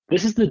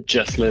This is the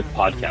Just Live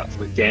podcast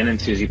with Dan and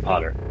Susie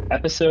Potter,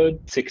 episode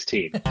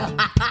 16.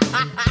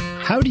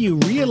 How do you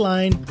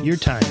realign your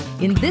time?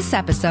 In this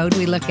episode,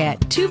 we look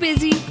at too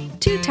busy,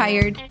 too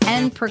tired,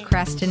 and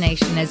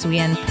procrastination as we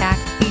unpack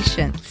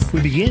patience. We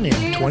begin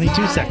in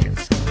 22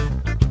 seconds.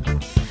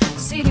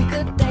 See the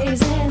good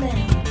days in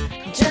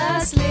it.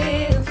 Just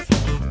live.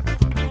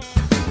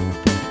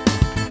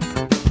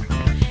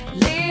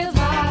 Live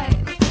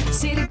life.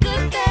 See the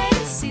good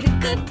days. See the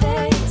good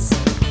days.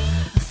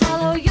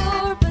 Follow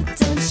your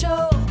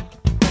potential.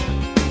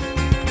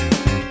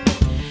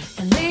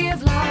 And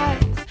live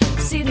life.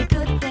 See the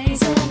good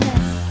days in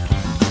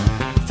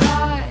it.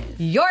 Thrive.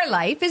 Your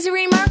life is a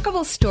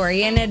remarkable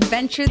story, an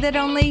adventure that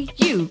only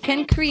you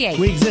can create.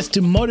 We exist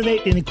to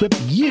motivate and equip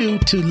you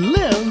to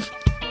live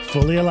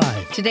fully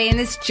alive. Today in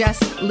this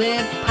Just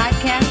Live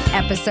podcast,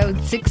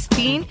 episode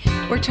 16,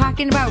 we're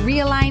talking about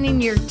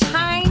realigning your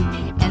time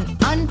and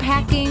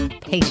unpacking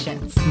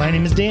patience. My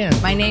name is Dan.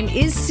 My name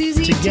is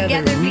Susie.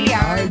 Together we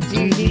are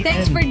Doozy.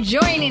 Thanks for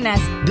joining us.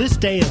 This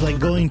day is like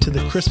going to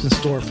the Christmas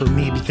store for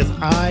me because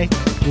I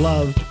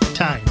love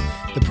time.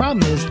 The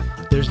problem is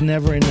there's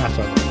never enough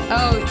of it.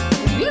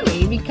 Oh,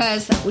 really?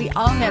 Because we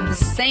all have the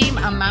same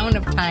amount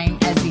of time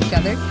as each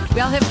other.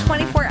 We all have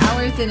 24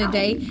 hours in a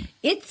day.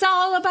 It's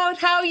all about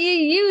how you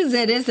use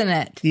it, isn't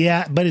it?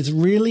 Yeah, but it's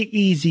really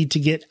easy to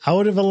get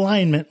out of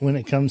alignment when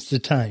it comes to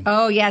time.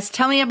 Oh, yes.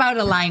 Tell me about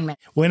alignment.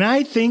 When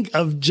I think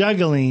of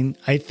juggling,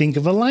 I think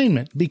of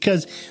alignment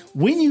because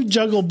when you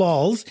juggle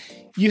balls,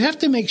 you have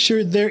to make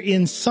sure they're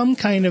in some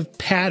kind of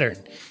pattern.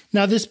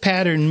 Now, this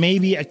pattern may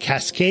be a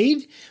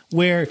cascade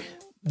where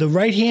the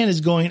right hand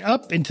is going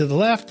up and to the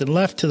left and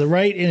left to the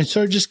right, and it's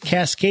sort of just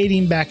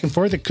cascading back and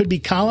forth. It could be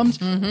columns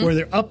where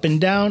they're up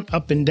and down,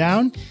 up and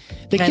down.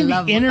 They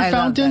can be inner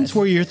fountains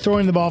where you're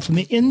throwing the ball from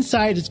the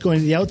inside. It's going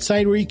to the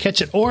outside where you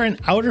catch it, or an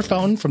outer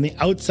fountain from the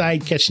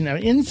outside catching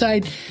it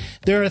inside.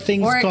 There are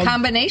things or called, a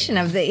combination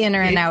of the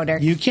inner and outer.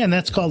 You can.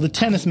 That's called the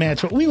tennis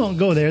match, but we won't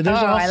go there. There's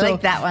I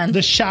like that one.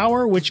 The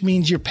shower, which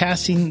means you're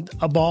passing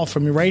a ball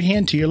from your right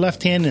hand to your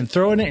left hand and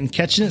throwing it and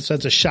catching it. So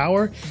that's a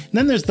shower. And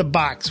then there's the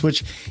box,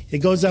 which it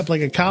goes up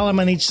like a column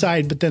on each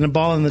side, but then a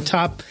ball on the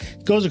top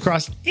goes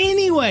across.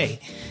 Anyway,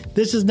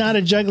 this is not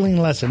a juggling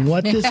lesson.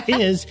 What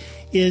this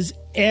is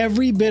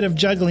every bit of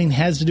juggling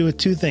has to do with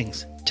two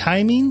things: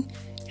 timing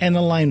and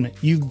alignment.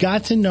 You've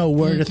got to know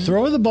where to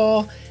throw the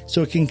ball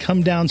so it can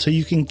come down so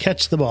you can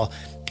catch the ball.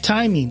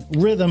 Timing,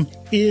 rhythm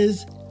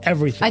is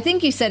everything. I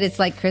think you said it's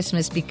like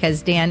Christmas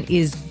because Dan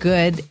is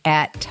good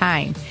at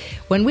time.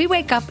 When we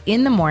wake up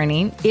in the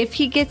morning, if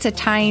he gets a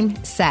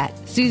time set,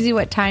 Susie,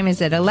 what time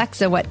is it?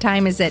 Alexa, what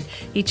time is it?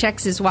 He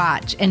checks his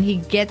watch and he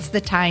gets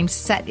the time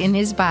set in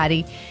his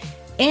body.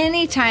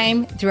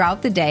 Anytime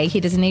throughout the day,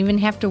 he doesn't even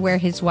have to wear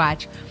his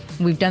watch.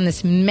 We've done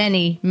this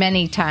many,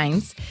 many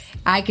times.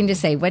 I can just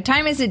say, what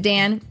time is it,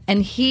 Dan?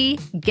 And he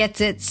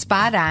gets it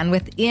spot on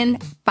within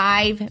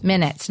 5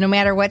 minutes, no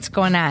matter what's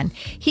going on.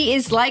 He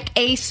is like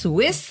a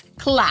Swiss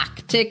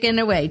clock, ticking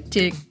away,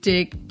 tick,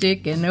 tick,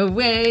 ticking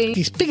away.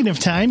 Speaking of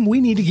time,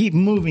 we need to keep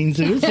moving,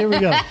 Zeus. Here we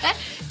go.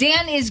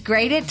 Dan is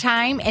great at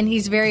time, and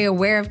he's very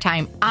aware of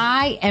time.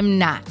 I am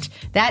not.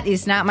 That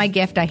is not my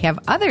gift. I have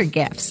other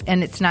gifts,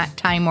 and it's not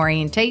time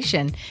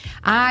orientation.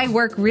 I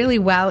work really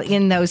well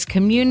in those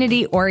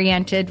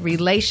community-oriented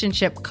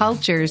relationship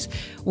cultures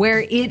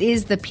where it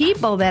is the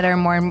people that are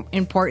more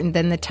important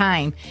than the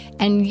time.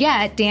 And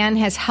yet, Dan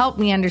has helped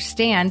me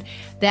understand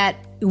that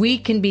we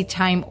can be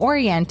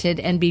time-oriented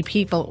and be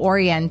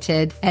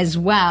people-oriented as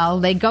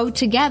well. They go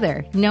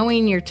together,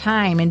 knowing your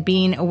time and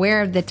being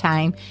aware of the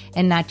time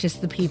and not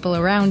just the people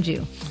around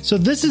you. So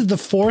this is the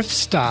fourth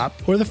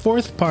stop or the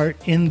fourth part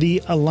in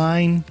the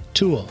Align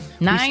tool.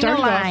 We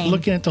started off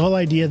looking at the whole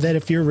idea that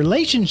if your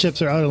relationships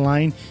are out of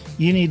line,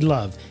 you need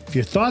love. If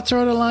your thoughts are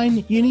out of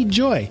line, you need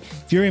joy.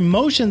 If your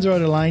emotions are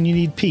out of line, you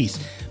need peace.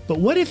 But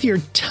what if your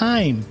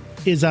time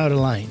is out of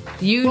line?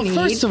 You need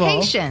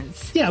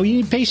patience. You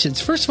need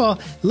patience. First of all,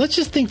 let's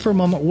just think for a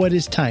moment, what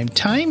is time?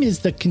 Time is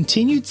the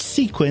continued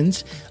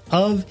sequence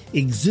of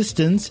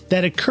existence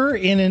that occur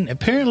in an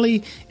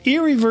apparently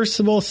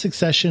irreversible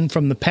succession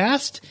from the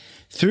past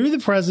through the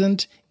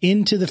present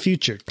into the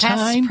future.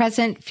 Past, time,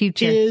 present,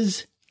 future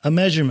is a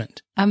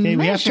measurement. We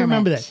have to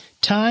remember that.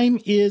 Time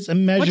is a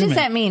measurement. What does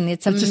that mean?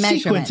 It's a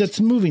measurement. Sequence that's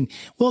moving.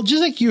 Well,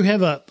 just like you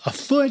have a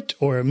foot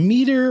or a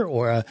meter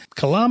or a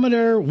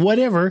kilometer,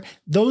 whatever,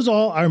 those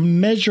all are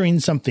measuring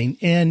something.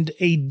 And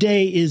a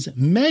day is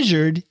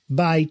measured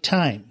by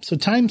time. So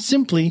time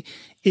simply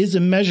is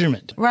a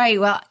measurement. Right.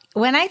 Well,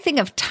 when I think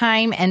of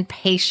time and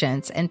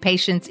patience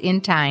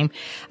in time,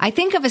 I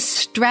think of a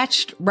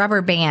stretched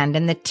rubber band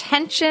and the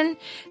tension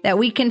that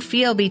we can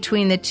feel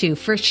between the two.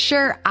 For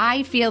sure,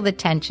 I feel the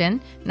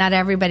tension. Not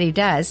everybody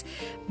does,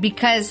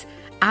 because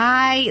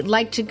I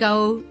like to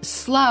go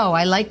slow.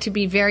 I like to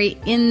be very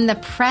in the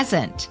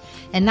present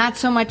and not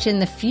so much in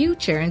the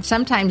future. And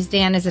sometimes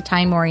Dan is a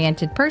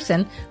time-oriented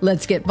person.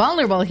 Let's get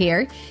vulnerable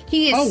here.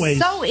 He is Always.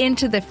 so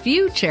into the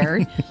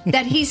future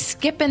that he's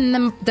skipping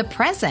the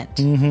present.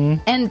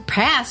 And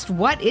past,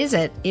 what is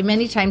it?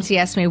 Many times he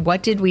asks me,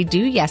 what did we do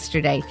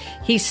yesterday?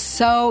 He's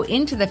so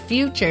into the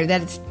future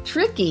that it's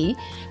tricky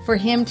for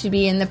him to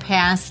be in the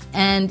past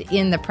and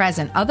in the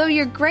present. Although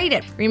you're great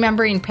at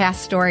remembering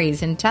past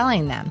stories and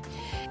telling them.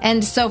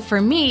 And so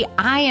for me,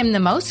 I am the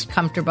most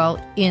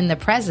comfortable in the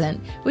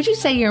present. Would you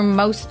say you're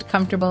most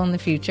comfortable in the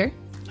future?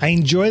 I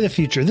enjoy the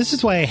future. This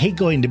is why I hate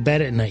going to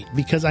bed at night,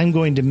 because I'm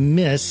going to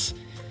miss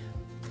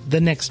the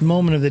next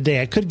moment of the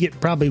day. I could get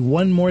probably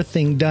one more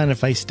thing done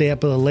if I stay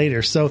up a little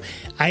later. So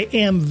I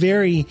am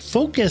very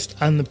focused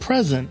on the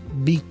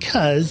present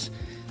because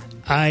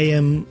I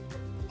am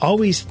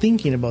always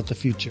thinking about the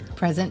future.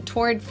 Present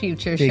toward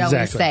future, shall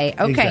Exactly. we say.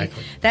 Okay,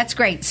 Exactly. That's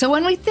great. So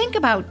when we think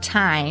about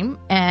time,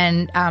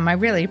 and I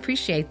really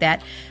appreciate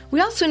that,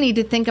 we also need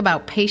to think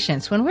about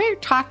patience. When we're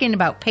talking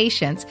about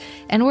patience,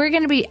 and we're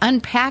going to be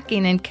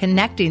unpacking and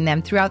connecting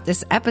them throughout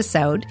this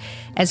episode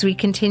as we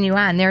continue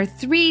on, there are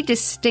 3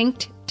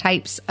 distinct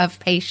types of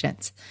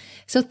patience.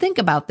 So think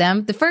about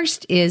them. The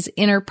first is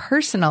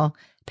interpersonal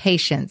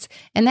patience.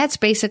 And that's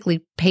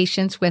basically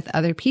patience with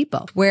other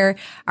people, where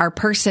our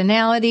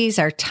personalities,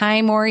 our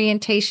time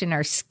orientation,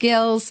 our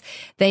skills,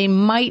 they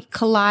might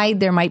collide.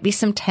 There might be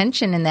some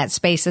tension in that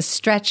space, a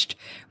stretched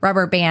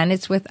rubber band.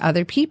 It's with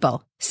other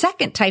people.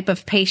 Second type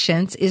of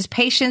patience is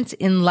patience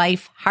in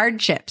life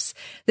hardships.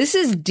 This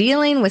is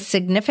dealing with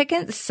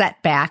significant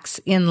setbacks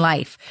in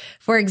life.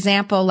 For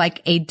example,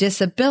 like a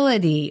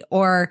disability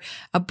or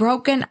a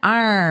broken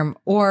arm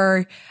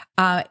or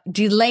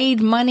delayed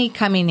money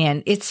coming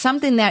in. It's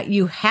something that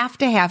you have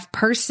to have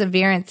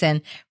perseverance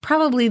in.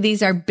 Probably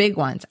these are big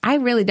ones. I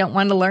really don't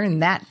want to learn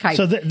that type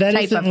That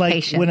type isn't of like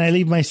patience. when I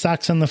leave my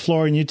socks on the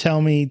floor and you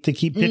tell me to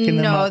keep picking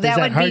them up. Is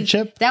that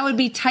hardship? That would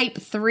be type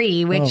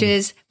 3, which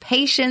is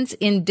patience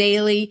in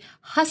daily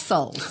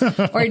hustles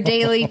or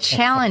daily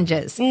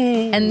challenges.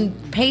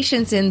 And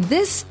patience in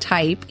this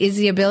type is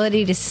the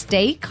ability to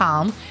stay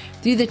calm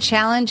through the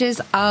challenges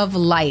of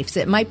life.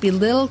 It might be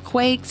little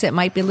quakes, it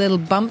might be little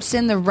bumps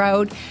in the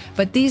road,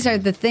 but these are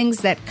the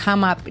things that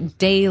come up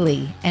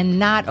daily and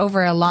not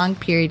over a long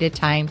period of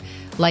time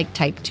like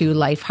type 2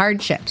 life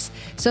hardships.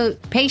 So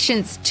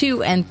patience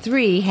 2 and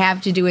 3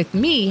 have to do with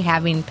me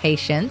having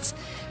patience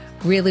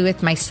really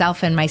with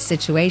myself and my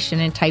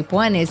situation. And type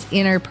 1 is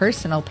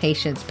interpersonal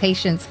patience,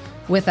 patience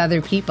with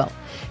other people.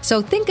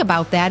 So think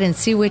about that and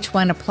see which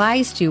one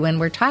applies to you when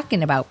we're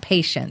talking about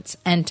patience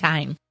and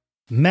time.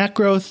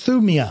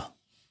 Macrothumia.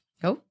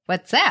 Oh,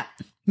 what's that?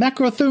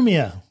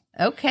 Macrothumia.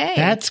 Okay.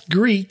 That's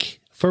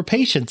Greek for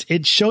patience.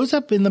 It shows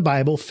up in the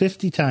Bible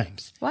 50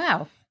 times.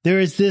 Wow.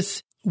 There is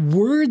this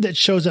word that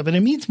shows up, and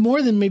it means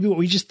more than maybe what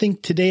we just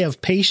think today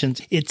of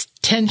patience. It's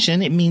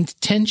tension. It means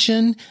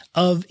tension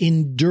of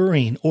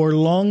enduring or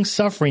long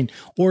suffering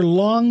or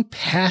long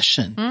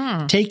passion,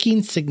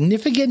 taking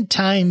significant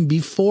time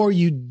before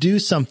you do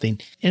something.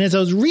 And as I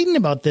was reading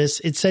about this,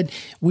 it said,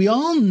 we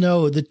all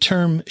know the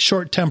term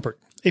short-tempered.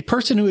 A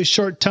person who is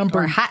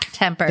short-tempered Or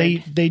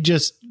hot-tempered. They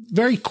just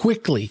very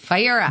quickly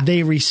Fire up.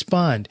 they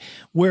respond.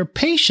 Where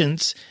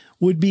patience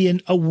would be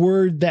a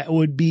word that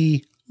would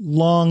be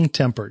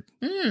long-tempered.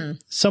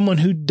 Someone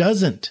who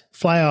doesn't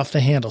fly off the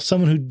handle.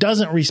 Someone who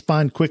doesn't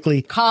respond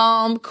quickly.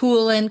 Calm,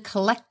 cool, and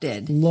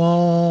collected.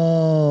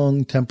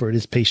 Long-tempered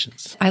is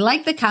patience. I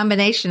like the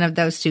combination of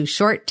those two,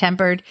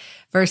 short-tempered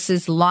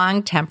versus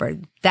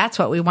long-tempered. That's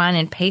what we want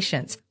in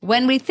patience.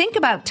 When we think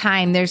about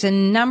time, there's a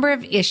number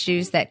of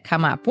issues that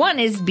come up. One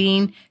is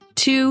being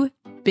too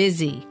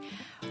busy.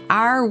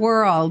 Our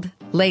world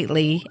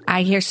lately,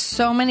 I hear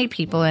so many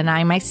people, and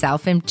I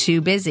myself am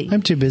too busy.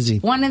 I'm too busy.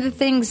 One of the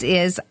things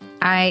is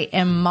I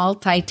am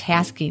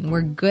multitasking.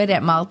 We're good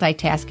at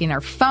multitasking.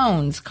 Our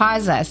phones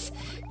cause us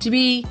to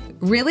be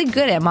really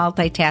good at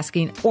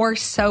multitasking, or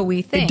so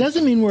we think. It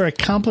doesn't mean we're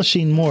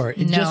accomplishing more.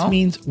 It just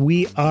means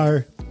we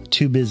are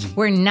too busy.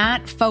 We're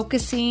not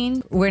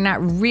focusing. We're not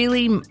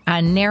really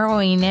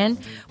narrowing in.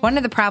 One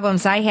of the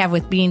problems I have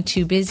with being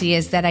too busy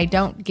is that I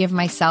don't give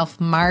myself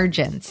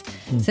margins.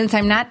 Since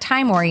I'm not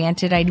time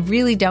oriented, I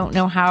really don't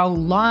know how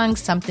long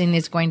something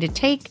is going to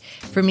take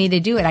for me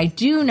to do it. I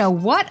do know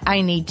what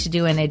I need to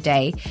do in a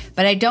day,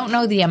 but I don't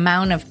know the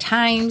amount of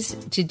times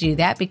to do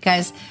that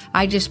because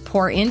I just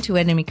pour into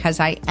it. And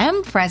because I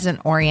am present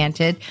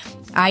oriented,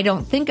 I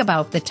don't think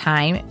about the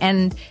time.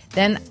 And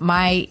then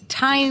my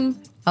time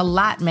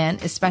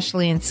allotment,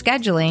 especially in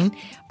scheduling,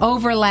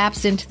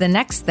 overlaps into the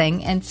next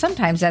thing. And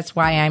sometimes that's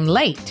why I'm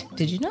late.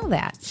 Did you know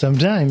that?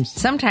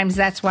 Sometimes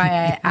that's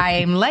why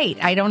I'm late.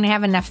 I don't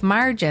have enough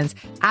margins.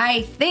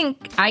 I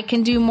think I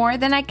can do more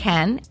than I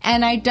can,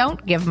 and I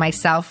don't give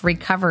myself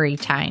recovery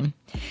time.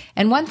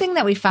 And one thing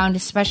that we found,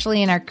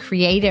 especially in our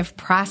creative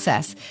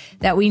process,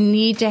 that we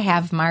need to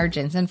have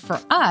margins. And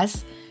for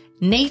us,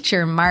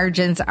 nature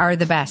margins are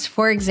the best.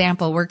 For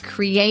example, we're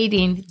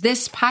creating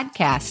this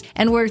podcast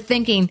and we're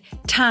thinking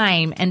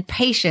time and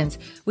patience.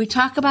 We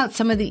talk about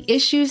some of the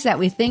issues that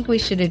we think we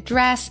should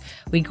address.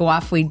 We go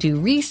off, we do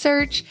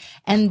research,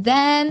 and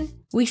then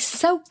we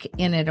soak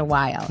in it a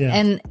while.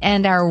 Yeah.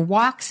 And our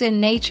walks in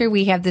nature,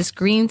 we have this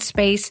green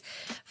space,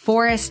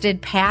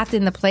 forested path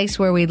in the place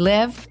where we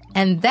live.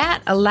 And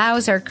that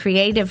allows our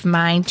creative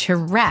mind to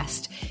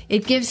rest.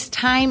 It gives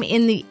time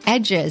in the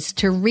edges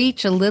to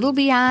reach a little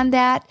beyond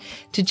that,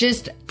 to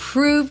just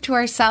prove to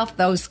ourselves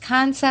those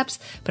concepts,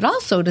 but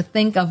also to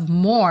think of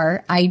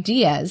more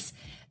ideas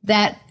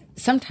that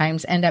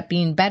sometimes end up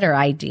being better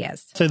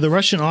ideas. So the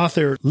Russian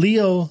author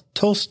Leo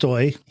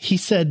Tolstoy, he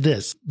said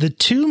this: the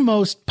two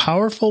most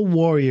powerful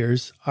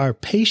warriors are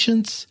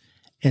patience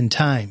and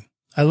time.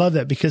 I love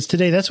that because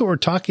today that's what we're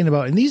talking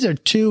about. And these are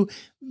two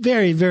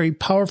very, very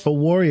powerful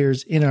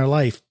warriors in our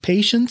life,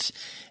 patience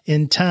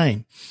and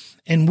time.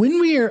 And when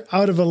we are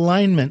out of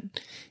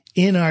alignment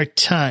in our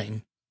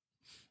time,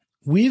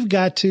 we've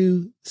got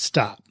to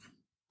stop.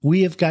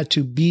 We have got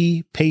to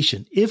be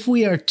patient. If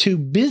we are too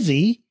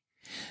busy,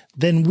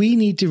 then we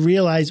need to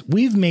realize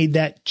we've made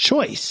that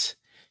choice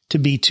to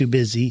be too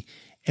busy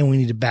and we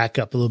need to back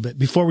up a little bit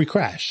before we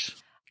crash.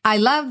 I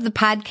love the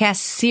podcast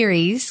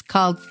series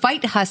called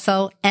Fight,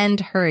 Hustle, and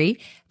Hurry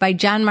by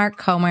John Mark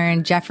Comer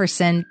and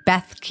Jefferson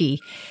Bethke.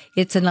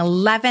 It's an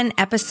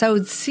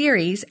 11-episode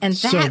series, and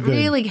that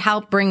really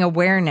helped bring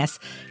awareness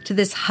to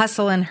this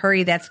hustle and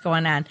hurry that's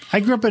going on.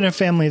 I grew up in a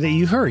family that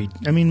you hurried.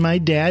 I mean, my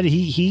dad,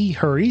 he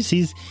hurries.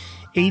 He's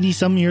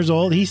 80-some years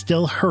old. He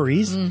still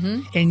hurries.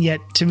 Mm-hmm. And yet,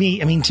 to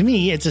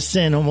me, it's a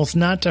sin almost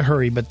not to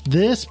hurry. But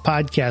this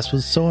podcast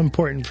was so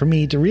important for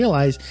me to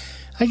realize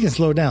I can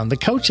slow down. The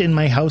couch in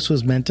my house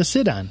was meant to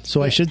sit on,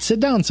 so I should sit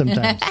down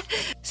sometimes.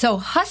 So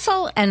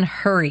hustle and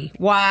hurry.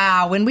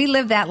 Wow. When we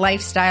live that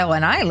lifestyle,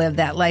 when I live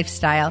that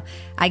lifestyle,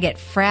 I get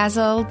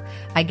frazzled,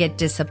 I get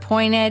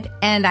disappointed,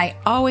 and I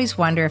always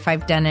wonder if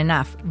I've done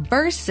enough.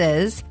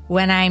 Versus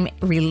when I'm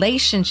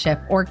relationship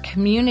or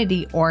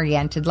community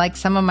oriented, like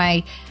some of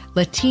my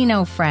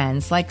Latino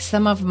friends, like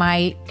some of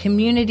my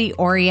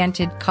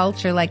community-oriented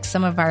culture, like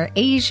some of our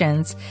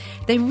Asians,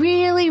 they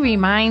really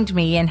remind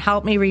me and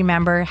help me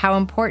remember how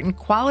important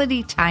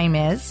quality time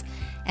is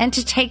and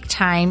to take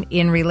time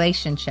in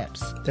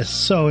relationships. That's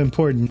so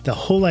important. The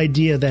whole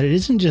idea that it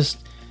isn't just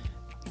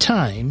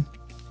time,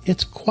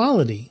 it's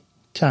quality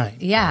time.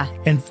 Yeah.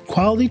 And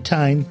quality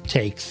time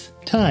takes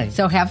time.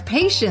 So have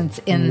patience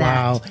in that.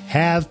 Wow.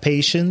 Have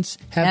patience.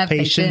 Have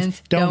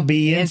patience. Don't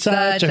be in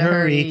such a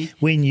hurry.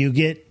 When you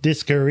get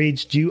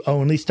discouraged, you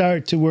only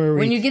start to worry.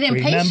 When you get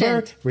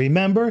impatient.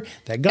 Remember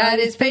that God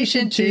is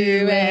patient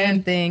too.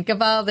 And think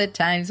of all the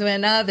times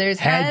when others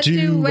had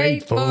to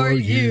wait for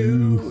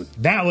you.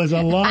 That was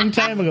a long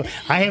time ago.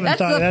 I haven't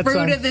thought of that That's the fruit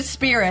song. of the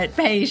spirit,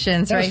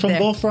 patience. That's right from there.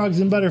 Bullfrogs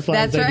and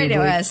Butterflies. That's right, it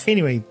was.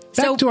 Anyway,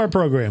 back to our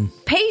program.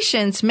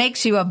 Patience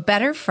makes you a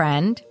better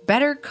friend,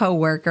 better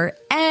coworker,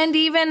 and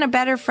even a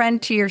better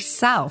friend to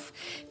yourself.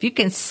 If you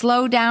can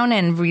slow down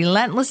and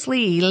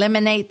relentlessly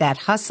eliminate that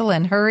hustle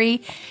and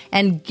hurry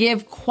and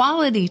give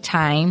quality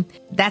time,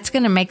 that's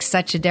going to make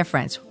such a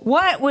difference.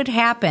 What would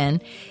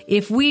happen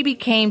if we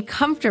became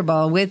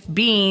comfortable with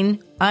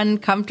being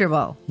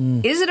uncomfortable?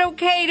 Is it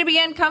okay to be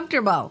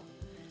uncomfortable?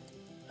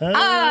 We're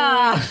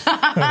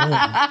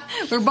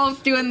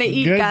both doing the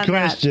eek Good on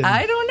question. that.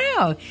 I don't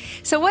know.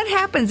 So what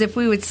happens if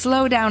we would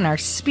slow down our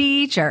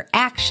speech, our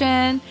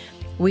action?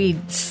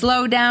 We'd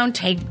slow down,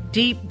 take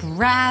deep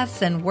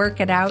breaths, and work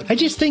it out. I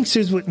just think,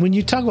 Suze, when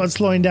you talk about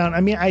slowing down,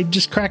 I mean, I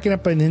just cracking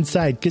up on the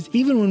inside because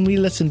even when we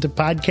listen to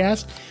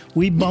podcasts,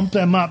 we bump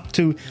them up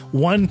to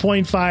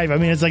 1.5. I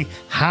mean, it's like,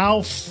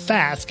 how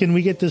fast can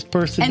we get this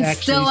person and to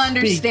actually still speak?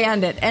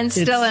 understand it? And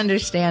still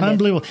understand it.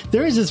 Unbelievable.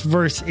 There is this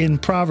verse in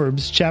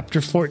Proverbs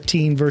chapter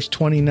 14, verse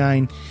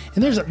 29,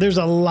 and there's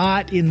a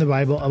lot in the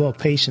Bible about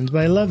patience, but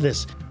I love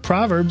this.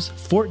 Proverbs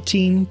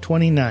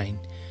 14:29.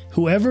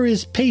 Whoever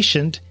is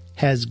patient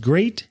has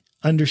great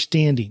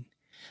understanding.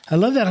 I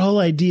love that whole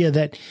idea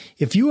that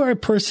if you are a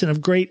person of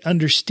great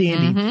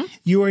understanding,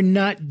 you are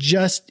not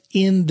just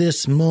in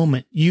this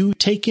moment. You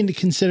take into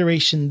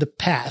consideration the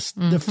past,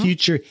 the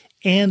future,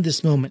 and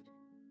this moment.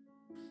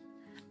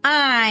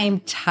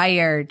 I'm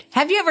tired.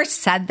 Have you ever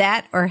said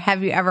that, or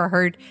have you ever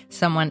heard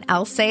someone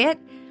else say it?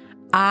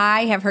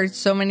 I have heard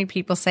so many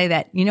people say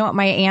that. You know what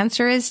my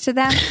answer is to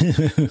them?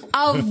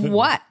 Of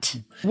what?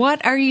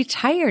 What are you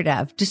tired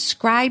of?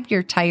 Describe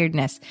your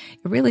tiredness.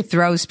 It really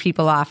throws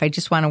people off. I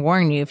just want to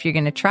warn you if you're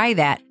going to try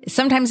that.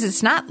 Sometimes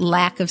it's not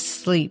lack of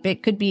sleep.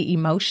 It could be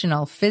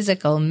emotional,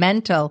 physical,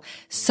 mental,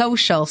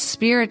 social,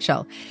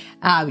 spiritual.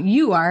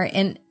 You are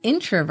an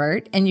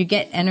introvert and you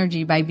get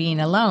energy by being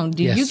alone.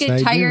 Do you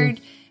get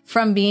tired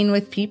from being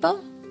with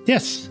people?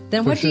 Yes.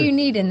 Then what do you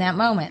need in that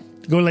moment?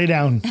 Go lay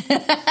down.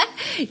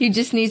 You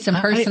just need some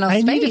personal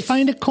I space. need to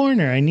find a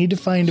corner. I need to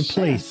find a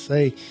place.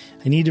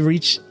 I need to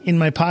reach in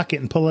my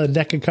pocket and pull out a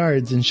deck of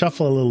cards and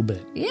shuffle a little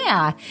bit.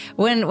 Yeah.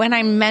 When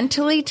I'm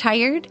mentally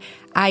tired,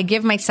 I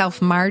give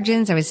myself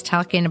margins. I was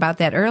talking about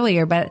that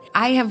earlier, but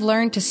I have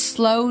learned to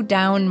slow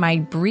down my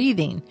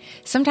breathing.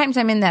 Sometimes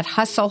I'm in that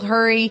hustle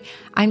hurry.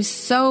 I'm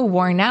so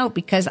worn out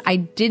because I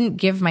didn't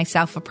give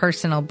myself a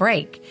personal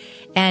break.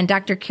 And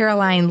Dr.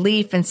 Caroline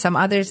Leaf and some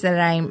others that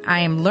I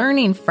am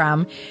learning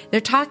from,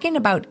 they're talking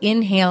about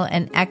inhale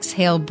and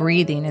exhale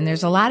breathing. And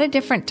there's a lot of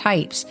different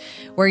types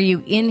where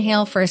you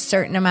inhale for a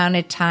certain amount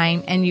of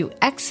time and you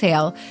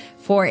exhale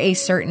for a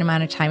certain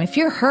amount of time. If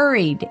you're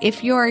hurried,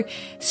 if you're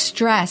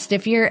stressed,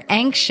 if you're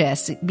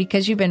anxious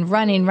because you've been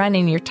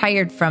running, you're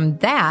tired from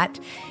that,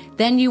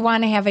 then you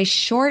want to have a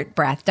short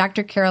breath.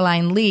 Dr.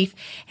 Caroline Leaf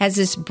has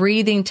this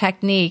breathing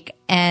technique,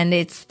 and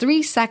it's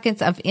 3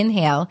 seconds of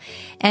inhale.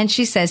 And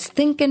she says,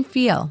 think and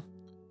feel.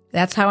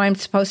 That's how I'm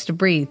supposed to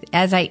breathe.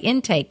 As I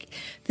intake,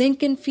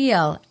 think and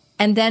feel.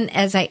 And then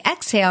as I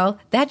exhale,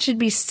 that should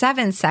be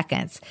 7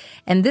 seconds.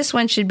 And this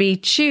one should be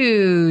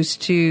choose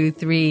 2,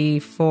 3,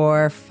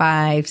 4,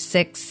 5,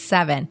 6,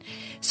 7.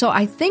 So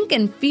I think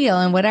and feel,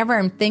 and whatever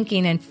I'm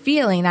thinking and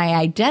feeling, I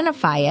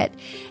identify it,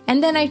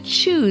 and then I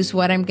choose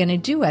what I'm going to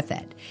do with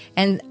it.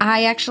 And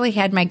I actually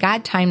had my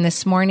God time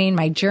this morning,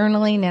 my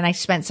journaling, and I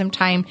spent some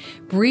time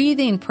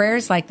breathing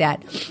prayers like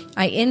that.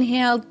 I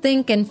inhaled,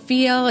 think and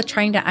feel,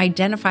 trying to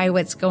identify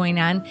what's going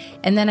on.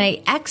 And then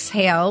I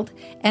exhaled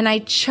and I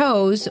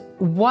chose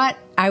what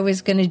I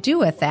was going to do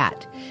with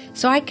that.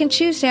 So I can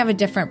choose to have a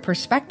different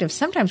perspective.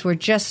 Sometimes we're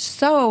just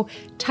so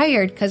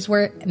tired because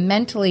we're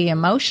mentally,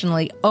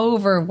 emotionally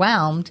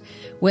overwhelmed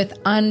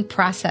with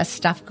unprocessed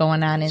stuff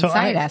going on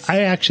inside us.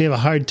 I actually have a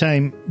hard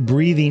time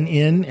breathing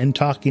in and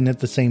talking at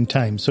the same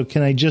time. So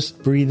can I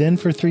just breathe in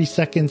for 3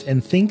 seconds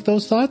and think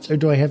those thoughts, or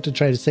do I have to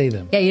try to say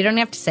them? Yeah, you don't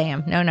have to say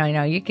them.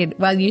 No. You could,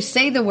 well, you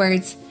say the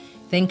words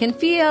think and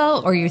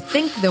feel, or you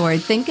think the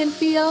word think and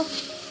feel.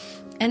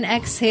 And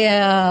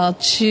exhale,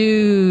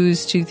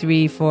 choose 2,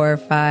 3, 4,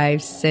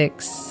 5,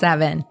 6,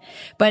 7.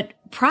 But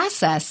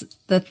process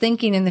the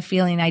thinking and the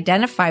feeling,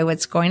 identify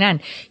what's going on.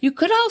 You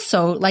could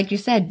also, like you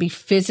said, be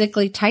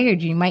physically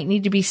tired. You might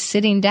need to be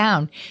sitting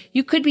down.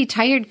 You could be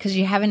tired because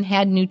you haven't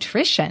had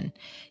nutrition.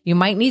 You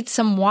might need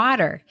some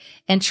water,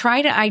 and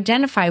try to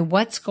identify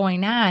what's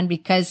going on,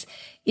 because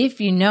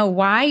if you know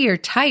why you're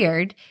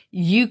tired,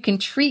 you can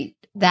treat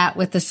that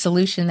with a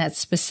solution that's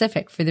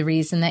specific for the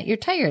reason that you're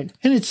tired.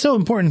 And it's so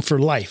important for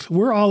life.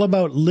 We're all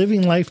about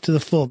living life to the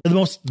full. The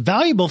most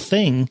valuable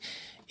thing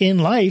in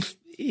life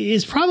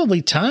is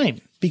probably time,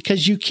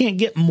 because you can't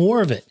get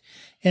more of it.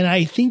 And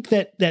I think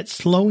that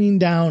slowing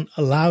down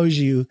allows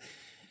you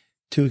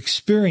to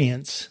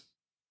experience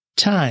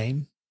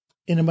time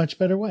in a much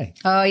better way.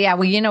 Oh, yeah.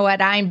 Well, you know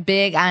what? I'm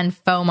big on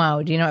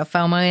FOMO. Do you know what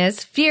FOMO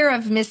is? Fear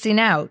of missing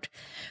out.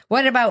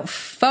 What about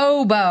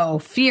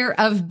FOBO? Fear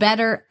of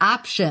better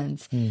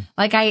options.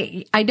 Like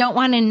I don't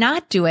want to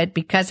not do it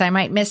because I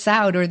might miss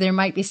out, or there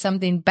might be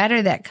something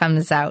better that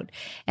comes out.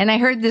 And I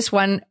heard this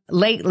one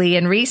lately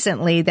and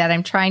recently that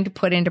I'm trying to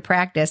put into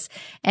practice,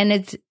 and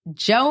it's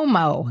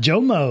JOMO.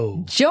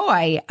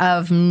 Joy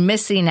of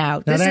missing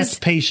out. Now that's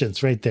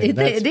patience right there.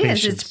 It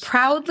is. It's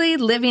proudly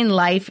living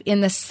life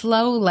in the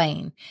slow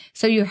lane.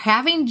 So you're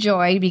having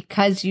joy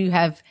because you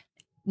have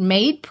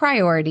made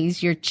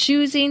priorities, you're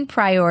choosing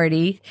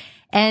priority,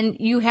 and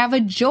you have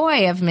a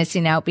joy of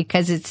missing out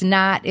because it's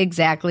not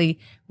exactly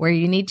where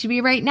you need to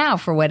be right now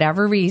for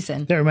whatever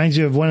reason. That reminds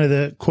you of one of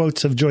the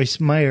quotes of Joyce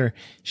Meyer.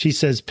 She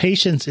says,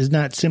 patience is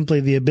not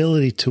simply the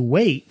ability to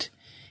wait,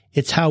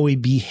 it's how we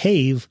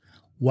behave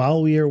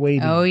while we are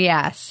waiting. Oh,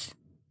 yes.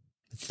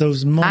 It's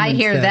those moments I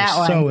hear that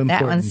one. So important.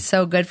 That one's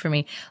so good for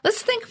me.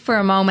 Let's think for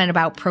a moment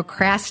about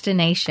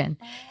procrastination.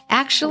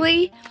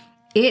 Actually,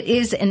 it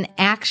is an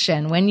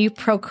action. When you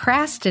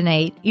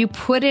procrastinate, you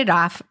put it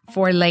off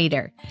for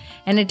later.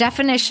 And a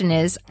definition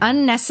is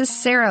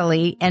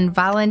unnecessarily and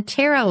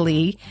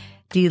voluntarily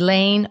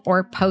delaying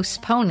or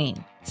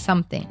postponing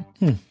something.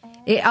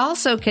 It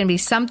also can be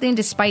something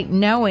despite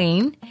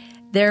knowing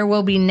there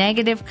will be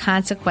negative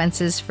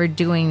consequences for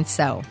doing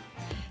so.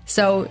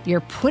 So you're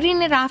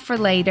putting it off for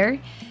later.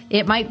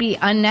 It might be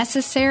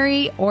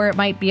unnecessary, or it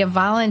might be a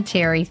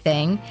voluntary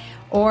thing,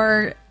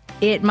 or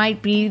it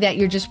might be that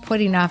you're just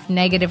putting off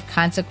negative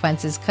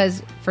consequences.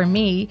 Because for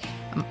me,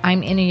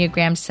 I'm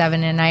Enneagram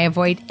 7, and I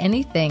avoid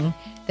anything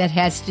that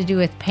has to do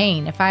with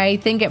pain. If I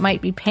think it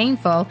might be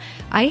painful,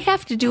 I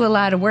have to do a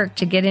lot of work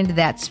to get into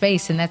that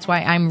space. And that's why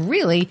I'm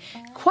really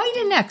quite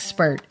an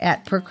expert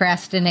at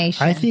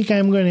procrastination. I think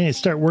I'm going to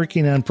start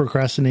working on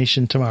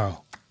procrastination tomorrow.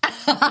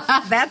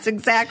 That's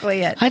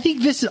exactly it. I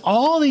think this is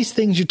all these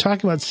things you're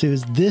talking about, Sue.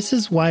 This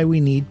is why we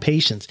need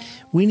patience.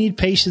 We need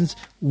patience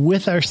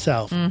with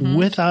ourselves,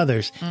 with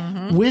others,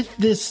 with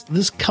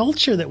this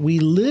culture that we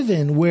live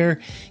in, where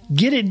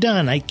get it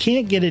done. I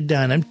can't get it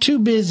done. I'm too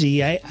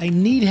busy. I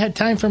need to have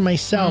time for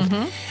myself.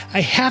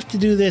 I have to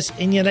do this,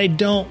 and yet I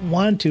don't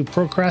want to.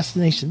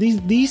 Procrastination.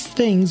 These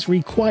things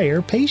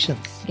require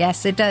patience.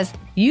 Yes, it does.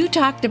 You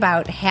talked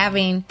about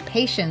having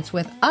patience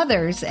with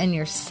others and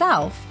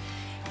yourself.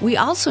 we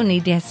also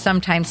need to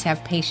sometimes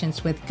have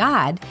patience with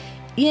God.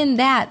 In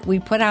that, we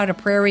put out a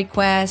prayer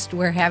request,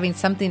 we're having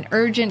something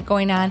urgent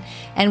going on,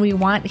 and we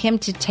want Him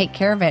to take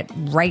care of it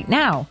right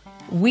now.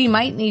 We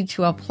might need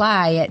to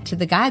apply it to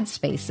the God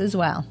space as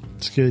well.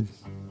 It's good.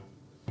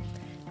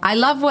 I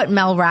love what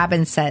Mel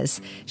Robbins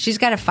says. She's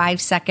got a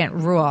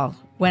 5-second rule.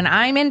 When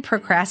I'm in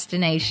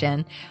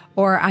procrastination,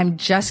 or I'm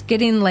just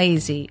getting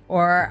lazy,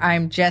 or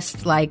I'm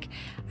just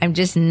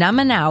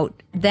numbing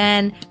out,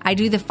 then I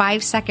do the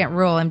 5-second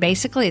rule. And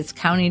basically it's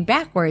counting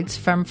backwards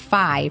from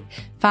 5,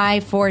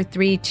 4,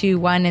 3, 2,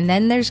 1. And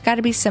then there's got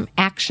to be some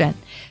action.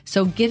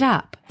 So get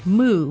up,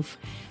 move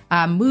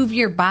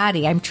your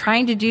body. I'm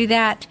trying to do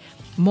that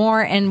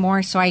more and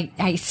more. So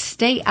I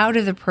stay out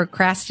of the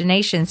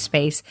procrastination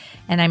space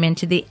and I'm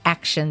into the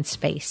action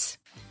space.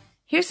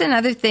 Here's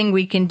another thing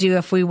we can do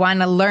if we want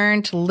to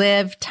learn to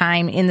live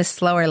time in the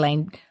slower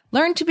lane.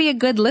 Learn to be a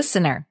good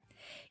listener.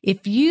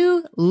 If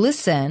you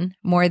listen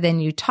more than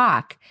you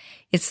talk,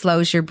 it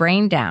slows your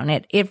brain down.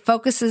 It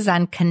focuses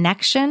on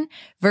connection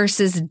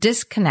versus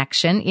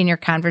disconnection in your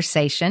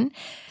conversation.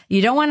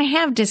 You don't want to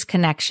have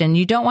disconnection.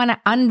 You don't want to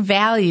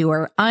unvalue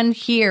or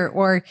unhear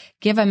or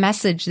give a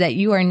message that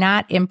you are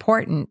not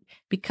important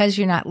because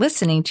you're not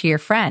listening to your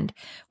friend.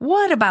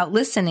 What about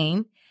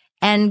listening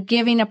and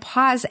giving a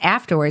pause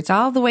afterwards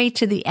all the way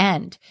to the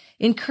end?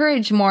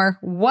 Encourage more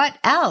what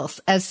else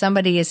as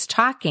somebody is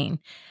talking.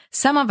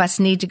 Some of us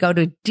need to go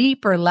to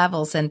deeper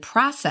levels and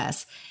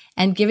process,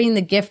 and giving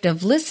the gift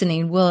of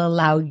listening will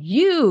allow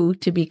you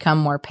to become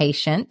more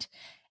patient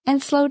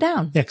and slow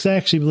down. Yeah, because I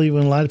actually believe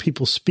when a lot of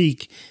people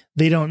speak,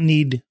 they don't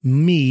need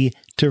me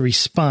to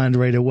respond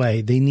right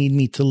away. They need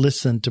me to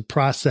listen, to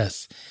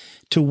process,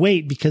 to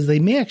wait, because they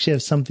may actually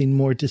have something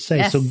more to say.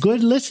 Yes. So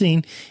good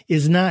listening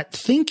is not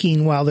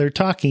thinking while they're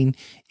talking.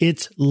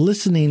 It's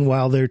listening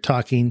while they're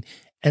talking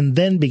and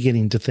then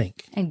beginning to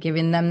think. And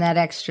giving them that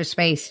extra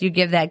space. You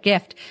give that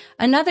gift.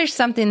 Another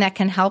something that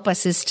can help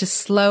us is to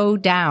slow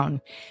down.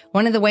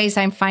 One of the ways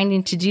I'm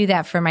finding to do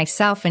that for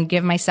myself and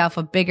give myself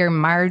a bigger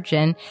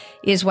margin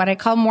is what I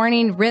call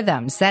morning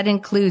rhythms. That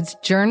includes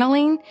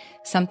journaling,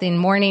 something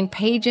morning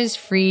pages,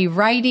 free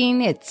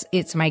writing.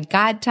 It's my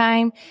God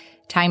time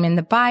in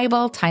the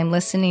Bible, time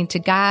listening to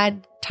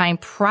God, time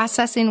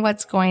processing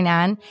what's going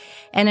on.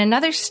 And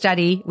another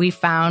study we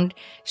found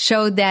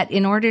showed that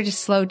in order to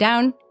slow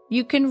down,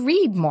 you can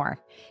read more.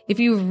 If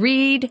you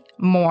read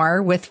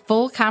more with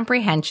full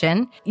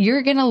comprehension,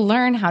 you're going to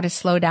learn how to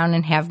slow down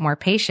and have more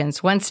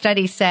patience. One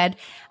study said,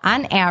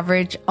 on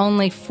average,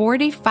 only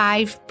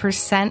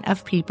 45%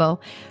 of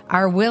people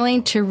are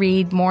willing to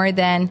read more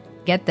than,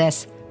 get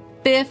this,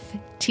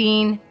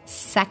 15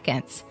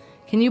 seconds.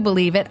 Can you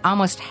believe it?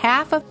 Almost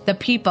half of the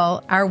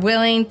people are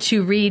willing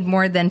to read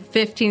more than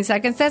 15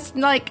 seconds. That's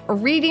like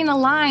reading a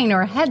line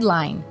or a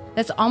headline.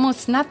 That's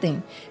almost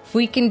nothing. If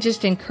we can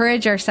just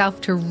encourage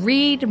ourselves to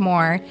read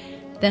more,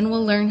 then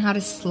we'll learn how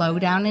to slow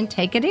down and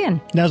take it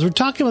in. Now, as we're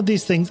talking about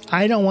these things,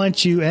 I don't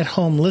want you at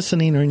home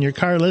listening or in your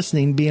car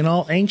listening, being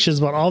all anxious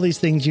about all these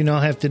things you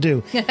now have to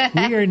do.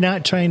 We are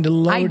not trying to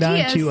load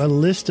onto a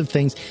list of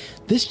things.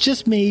 This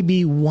just may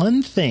be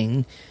one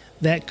thing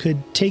that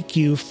could take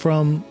you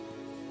from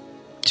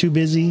too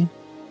busy,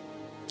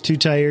 too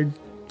tired,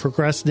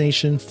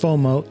 procrastination,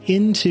 FOMO,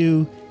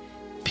 into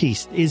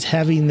peace, is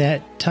having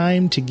that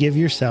time to give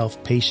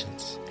yourself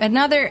patience.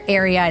 Another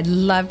area I'd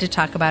love to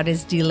talk about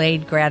is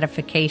delayed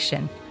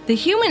gratification. The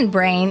human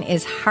brain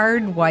is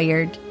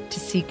hardwired to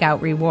seek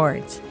out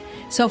rewards.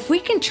 So if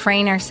we can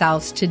train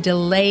ourselves to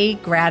delay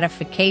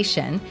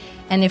gratification,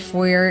 and if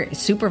we're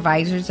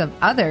supervisors of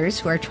others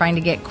who are trying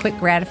to get quick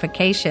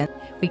gratification,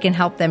 we can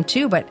help them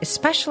too, but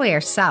especially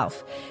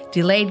ourselves.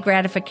 Delayed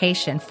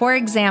gratification. For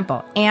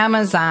example,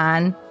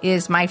 Amazon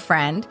is my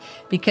friend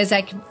because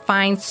I can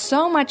find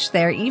so much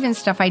there, even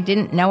stuff I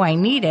didn't know I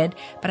needed,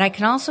 but I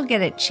can also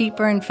get it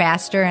cheaper and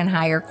faster and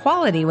higher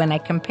quality when I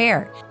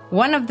compare.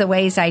 One of the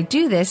ways I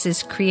do this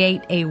is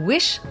create a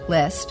wish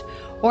list,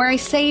 or I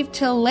save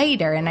till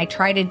later and I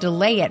try to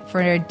delay it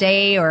for a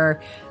day or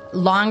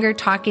longer,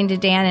 talking to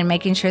Dan and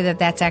making sure that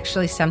that's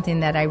actually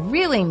something that I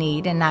really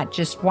need and not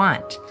just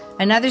want.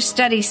 Another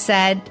study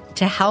said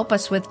to help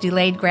us with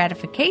delayed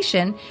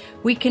gratification,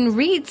 we can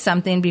read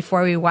something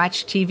before we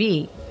watch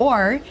TV,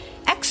 or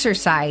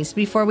exercise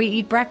before we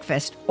eat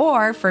breakfast,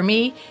 or for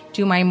me,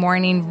 do my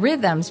morning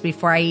rhythms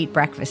before I eat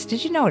breakfast.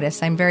 Did you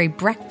notice I'm very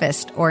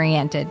breakfast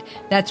oriented?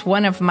 That's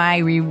one of my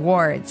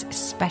rewards,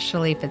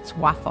 especially if it's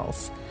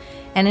waffles.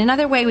 And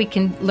another way we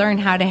can learn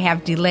how to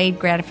have delayed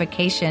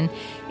gratification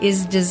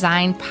is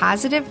design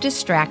positive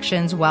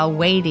distractions while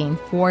waiting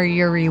for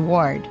your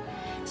reward.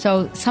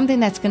 So something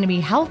that's going to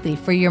be healthy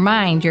for your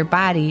mind, your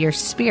body, your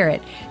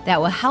spirit, that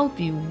will help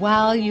you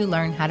while you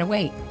learn how to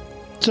wait.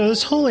 So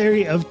this whole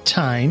area of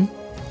time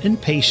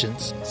and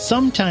patience,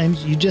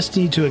 sometimes you just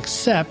need to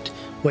accept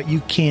what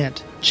you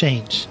can't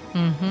change.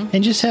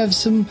 And just have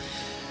some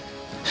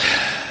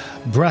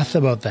breath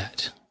about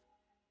that.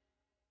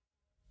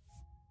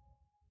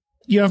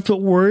 You don't have to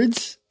put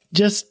words,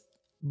 just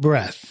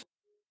breath.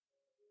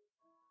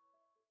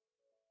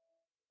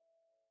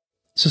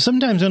 So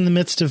sometimes I'm in the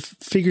midst of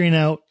figuring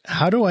out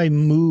how do I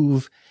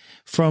move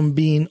from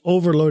being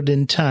overloaded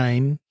in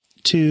time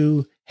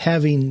to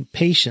having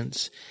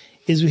patience,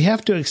 is we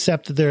have to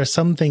accept that there are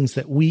some things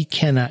that we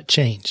cannot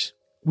change.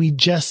 We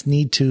just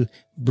need to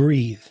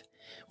breathe.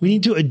 We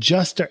need to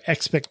adjust our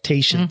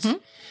expectations.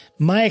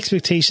 My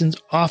expectations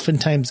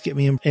oftentimes get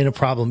me in a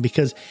problem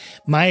because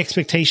my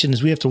expectation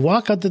is we have to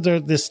walk out the door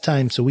at this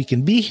time so we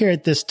can be here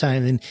at this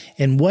time.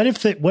 And what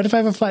if I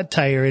have a flat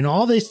tire and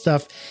all this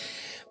stuff?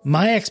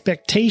 My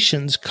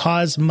expectations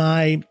cause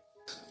my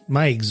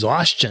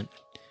exhaustion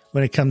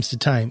when it comes to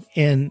time.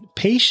 And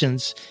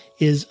patience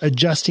is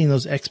adjusting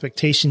those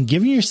expectations,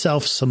 giving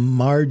yourself some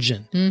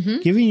margin,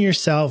 giving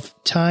yourself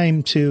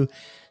time to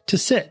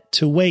sit,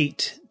 to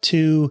wait,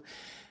 to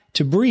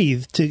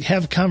breathe, to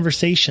have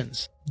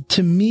conversations.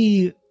 To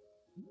me,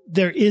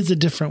 there is a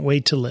different way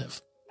to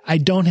live. I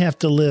don't have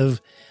to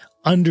live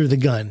under the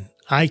gun.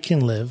 I can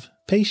live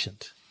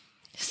patient.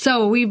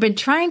 So we've been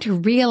trying to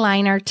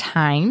realign our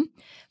time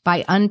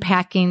by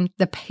unpacking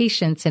the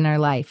patience in our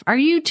life. Are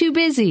you too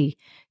busy?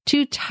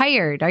 Too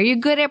tired? Are you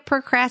good at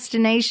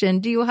procrastination?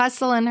 Do you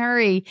hustle and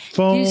hurry?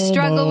 FOMO. Do you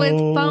struggle with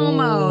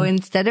FOMO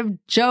instead of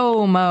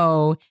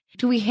JOMO?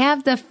 Do we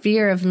have the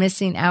fear of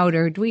missing out,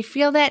 or do we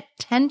feel that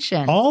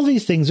tension? All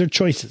these things are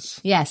choices.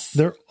 Yes.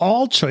 They're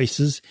all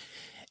choices.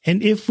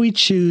 And if we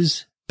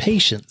choose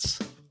patience,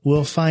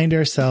 we'll find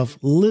ourselves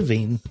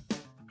living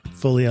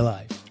fully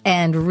alive.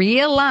 And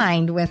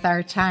realigned with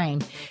our time.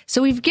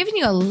 So we've given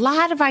you a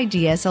lot of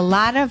ideas, a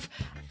lot of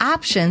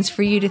options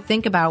for you to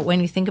think about when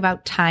you think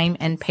about time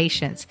and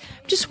patience.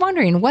 I'm just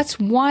wondering, what's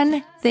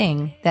one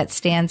thing that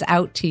stands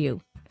out to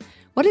you?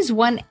 What is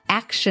one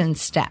action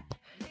step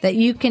that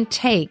you can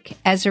take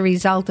as a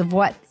result of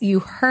what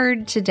you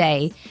heard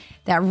today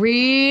that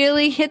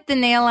really hit the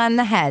nail on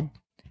the head?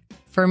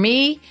 For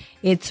me,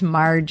 it's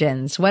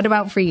margins. What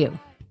about for you?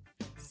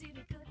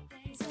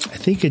 I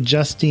think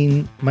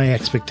adjusting my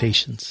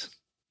expectations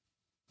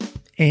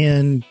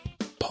and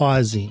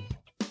pausing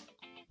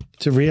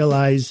to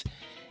realize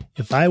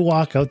if I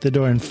walk out the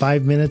door in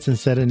 5 minutes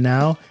instead of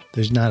now,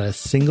 there's not a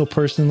single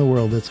person in the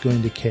world that's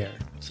going to care.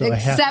 So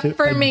Except I have to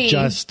for me.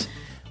 adjust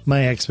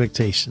my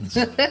expectations.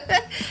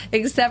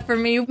 Except for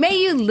me.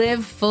 May you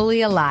live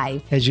fully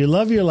alive. As you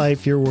love your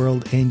life, your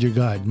world, and your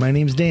God. My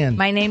name's Dan.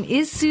 My name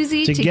is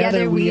Susie.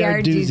 Together we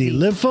are doozy.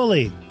 Live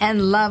fully.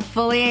 And love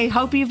fully. I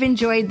hope you've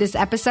enjoyed this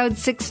episode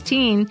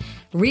 16,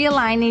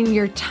 realigning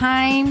your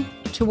time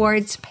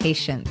towards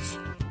patience.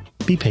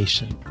 Be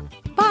patient.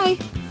 Bye.